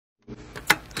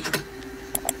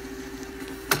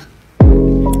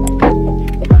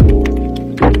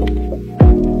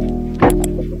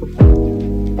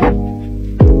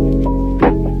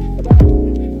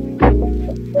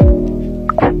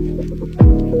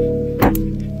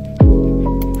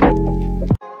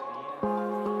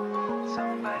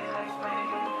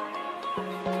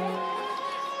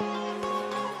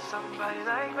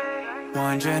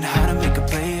Wondering how to make a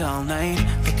play all night,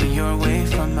 looking your way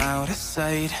from out of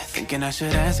sight, thinking I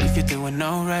should ask if you're doing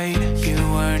alright. You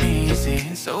weren't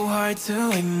easy, so hard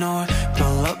to ignore.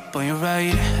 Pull up on your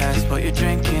right, ask what you're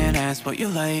drinking, ask what you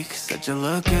like. Said you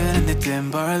look good in the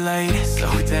dim bar light, so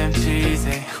damn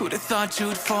cheesy. Who'd have thought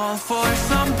you'd fall for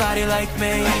somebody like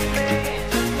me?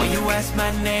 When you asked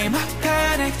my name, I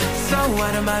panicked, so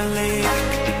out of my league.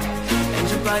 And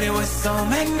your body was so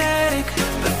magnetic.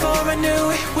 Before I knew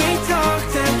it, we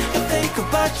talked, and I think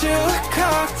about you a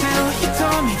cocktail. You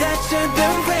told me that you've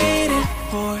been waiting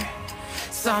for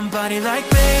somebody like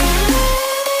me.